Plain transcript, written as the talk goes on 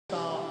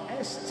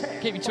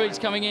S10. Keep your tweets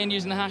coming in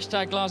using the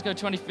hashtag Glasgow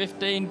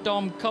 2015.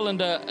 Dom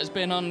Cullender has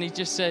been on and he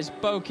just says,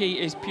 Bokeh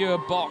is pure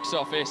box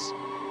office.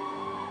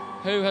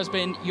 Who has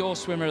been your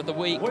swimmer of the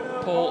week?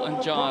 Paul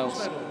and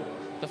Giles.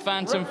 The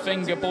Phantom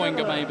Finger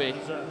Boinger, maybe.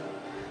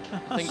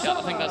 I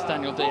think that's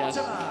Daniel Diaz.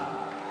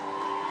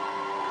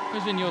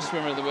 Who's been your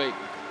swimmer of the week?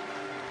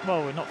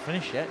 Well, we're not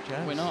finished yet,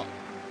 James. We're not.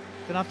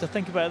 Gonna have to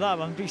think about that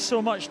one. Be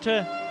so much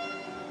to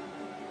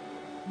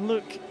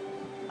look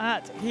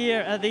at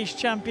here at these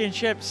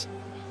championships.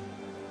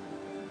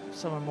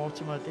 Summer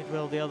Mortimer did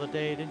well the other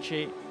day, didn't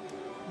she?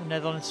 The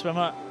Netherlands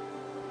swimmer.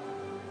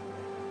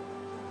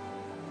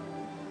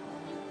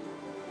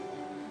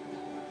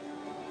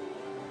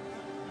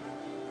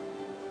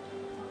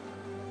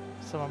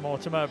 Summer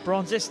Mortimer,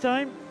 bronze this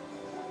time.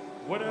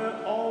 Winner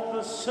of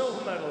the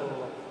silver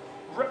medal,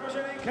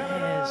 representing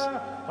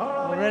Canada,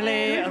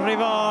 Aurelie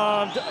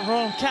RIVARD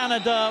from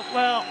Canada.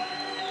 Well,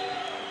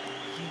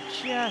 you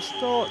just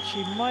thought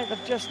she might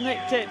have just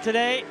nicked it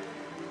today.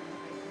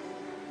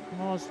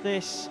 Was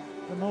this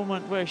the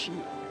moment where she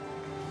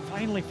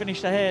finally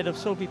finished ahead of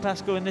Sophie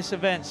PASCOE in this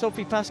event?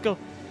 Sophie PASCOE,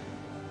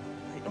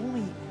 the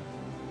only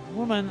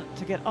woman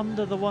to get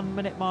under the 1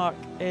 minute mark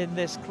in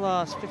this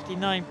class,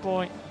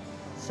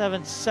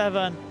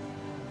 59.77.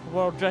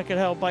 World record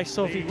held by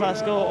Sophie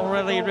PASCOE.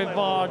 Aurelie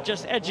RIVARD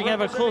just edging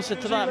ever closer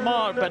to that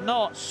mark, but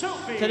not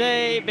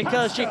today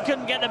because she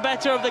couldn't get the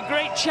better of the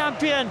great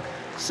champion,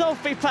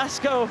 Sophie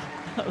PASCOE,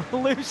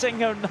 losing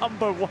her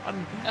number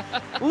one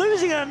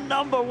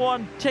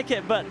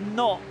ticket, but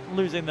not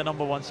losing the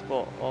number 1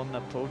 spot on the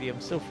podium.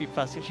 Sophie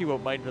PASCOE, she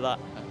won't mind with that.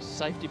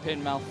 Safety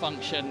pin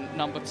malfunction,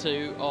 number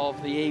 2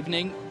 of the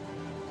evening.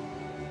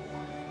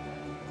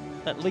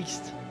 At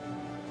least.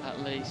 At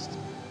least.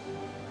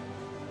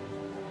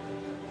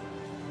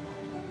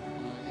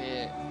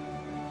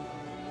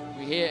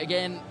 We hear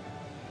again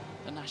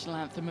the national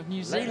anthem of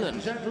New Zealand.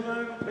 Ladies and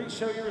gentlemen, please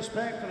show your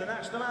respect for the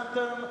national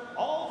anthem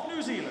of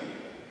New Zealand.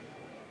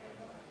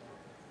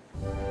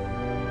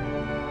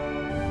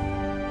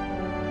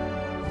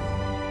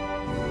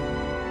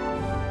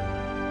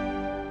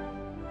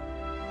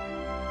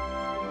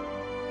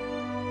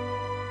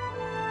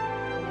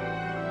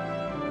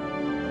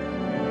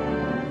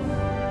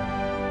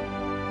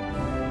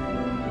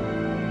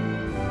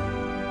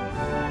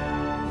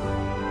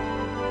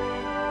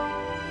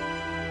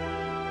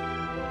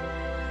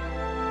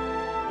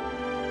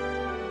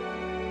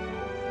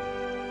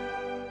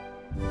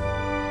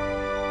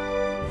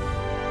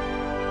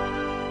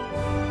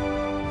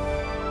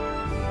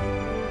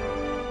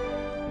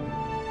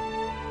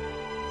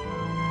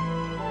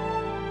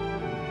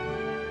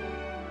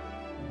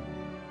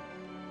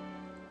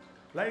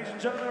 Ladies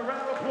and gentlemen, a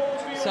round of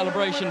applause for you.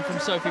 Celebration from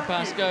Sophie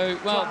PASCOE.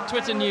 Well,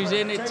 Twitter news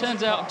in, it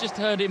turns out, I've just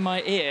heard in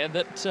my ear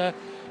that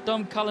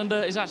Dom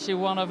Cullender is actually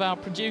one of our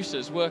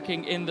producers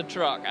working in the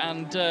truck,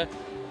 and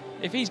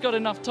if he's got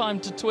enough time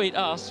to tweet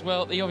us,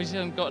 well, he obviously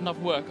hasn't got enough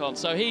work on,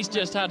 so he's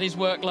just had his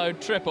workload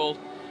tripled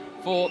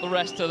for the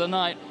rest of the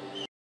night.